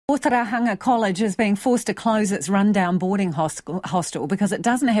Otorohonga College is being forced to close its rundown boarding hostel because it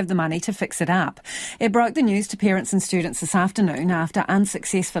doesn't have the money to fix it up. It broke the news to parents and students this afternoon after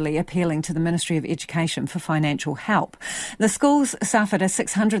unsuccessfully appealing to the Ministry of Education for financial help. The school's suffered a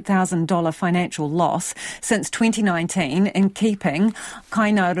 $600,000 financial loss since 2019 in keeping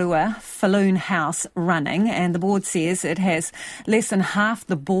Kainarua Falloon House running, and the board says it has less than half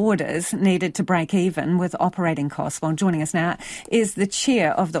the boarders needed to break even with operating costs. Well, joining us now is the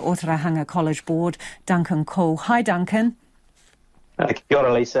chair of the Otorohonga College Board, Duncan Cole. Hi, Duncan. Kia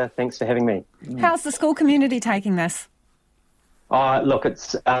ora, Lisa. Thanks for having me. How's the school community taking this? Look,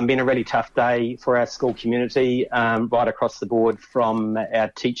 it's been a really tough day for our school community, right across the board, from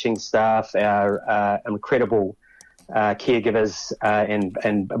our teaching staff, our incredible caregivers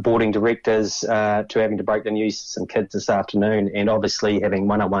and boarding directors, to having to break the news to some kids this afternoon, and obviously having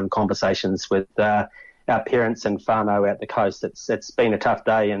one-on-one conversations with our parents and whānau out the coast. It's been a tough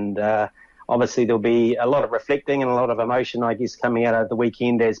day, and obviously there'll be a lot of reflecting and a lot of emotion, I guess, coming out of the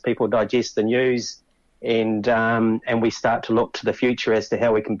weekend as people digest the news and we start to look to the future as to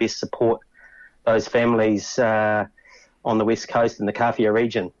how we can best support those families on the west coast and the Kawhia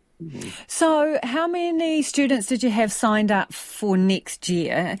region. So how many students did you have signed up for next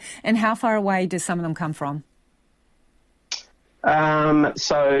year, and how far away do some of them come from?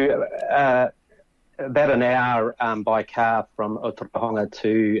 About an hour by car from Otorohonga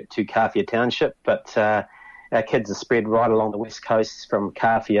to Kawhia Township, but our kids are spread right along the west coast from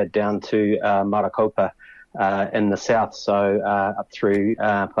Kawhia down to Marakopa in the south, so up through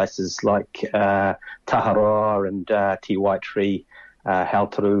places like Taharoa and Te Waitree,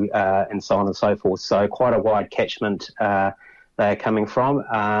 Hauturu, and so on and so forth. So quite a wide catchment they're coming from.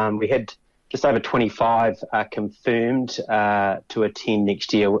 We had just over 25 confirmed to attend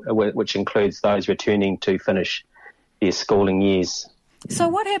next year, which includes those returning to finish their schooling years. So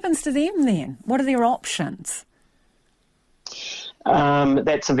what happens to them then? What are their options?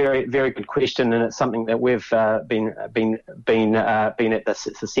 That's a very, very good question, and it's something that we've been at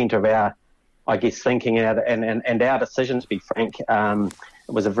the centre of our, I guess, thinking and our decision, to be frank. It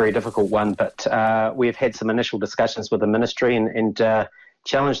was a very difficult one, but we've had some initial discussions with the ministry and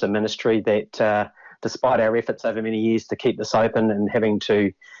challenged the ministry that despite our efforts over many years to keep this open and having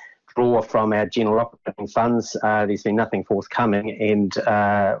to draw from our general operating funds, there's been nothing forthcoming, and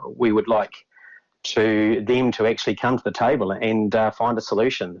we would like them to actually come to the table and find a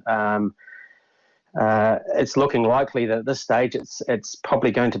solution. It's looking likely that at this stage it's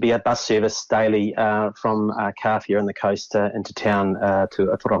probably going to be a bus service daily from Kawhia and the coast into town to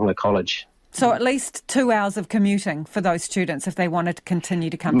Otorohonga College. So at least 2 hours of commuting for those students if they wanted to continue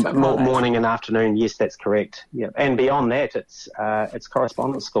to come to the college. Morning and afternoon, yes, that's correct. Yeah, and beyond that, it's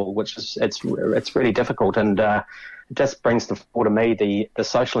correspondence school, which is it's really difficult, and it just brings to fore to me the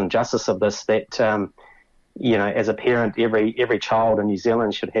social injustice of this. That as a parent, every child in New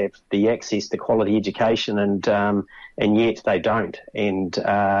Zealand should have the access to quality education, and yet they don't.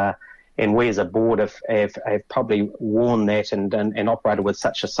 And we as a board have probably worn that and operated with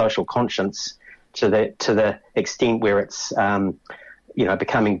such a social conscience to the extent where it's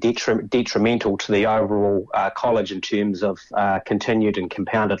becoming detrimental to the overall college in terms of continued and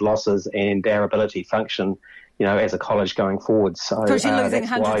compounded losses and our ability to function, as a college going forward. So because you're losing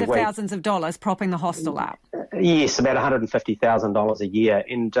hundreds of thousands of dollars propping the hostel up. Yes, about $150,000 a year,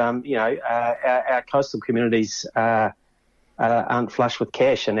 and our coastal communities aren't flush with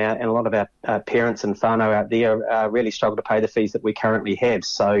cash, and a lot of our parents and whānau out there really struggle to pay the fees that we currently have.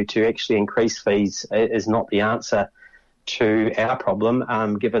 So to actually increase fees is not the answer to our problem,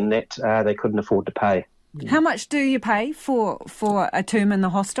 given that they couldn't afford to pay. How much do you pay for a term in the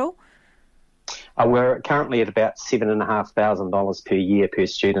hostel? We're currently at about $7,500 per year per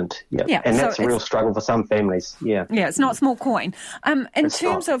student. Yep. Yeah, and that's a real struggle for some families. Yeah, it's not small coin. In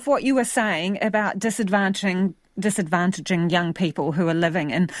terms of what you were saying about disadvantaging young people who are living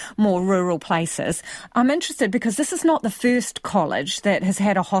in more rural places, I'm interested because this is not the first college that has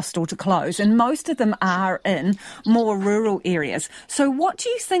had a hostel to close, and most of them are in more rural areas. So what do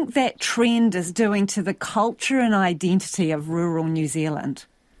you think that trend is doing to the culture and identity of rural New Zealand?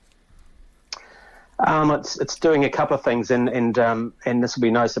 It's doing a couple of things, and this will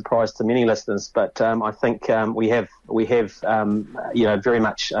be no surprise to many listeners. But I think we have very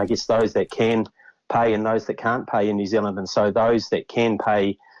much, I guess, those that can pay and those that can't pay in New Zealand, and so those that can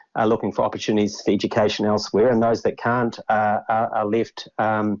pay are looking for opportunities for education elsewhere, and those that can't are left,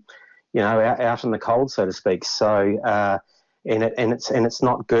 out in the cold, so to speak. So. It's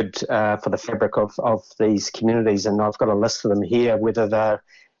not good for the fabric of these communities, and I've got a list of them here, whether they're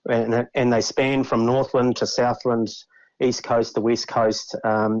and they span from Northland to Southland East Coast, the West Coast.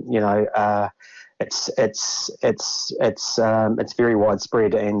 It's very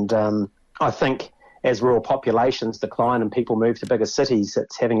widespread, and I think as rural populations decline and people move to bigger cities,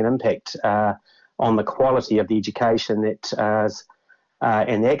 it's having an impact on the quality of the education that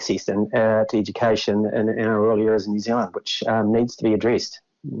and the access to education in our rural areas in New Zealand, which needs to be addressed.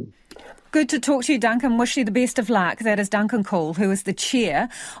 Good to talk to you, Duncan. Wish you the best of luck. That is Duncan Call, who is the chair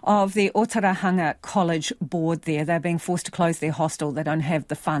of the Otorohonga College board there. They're being forced to close their hostel. They don't have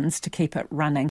the funds to keep it running.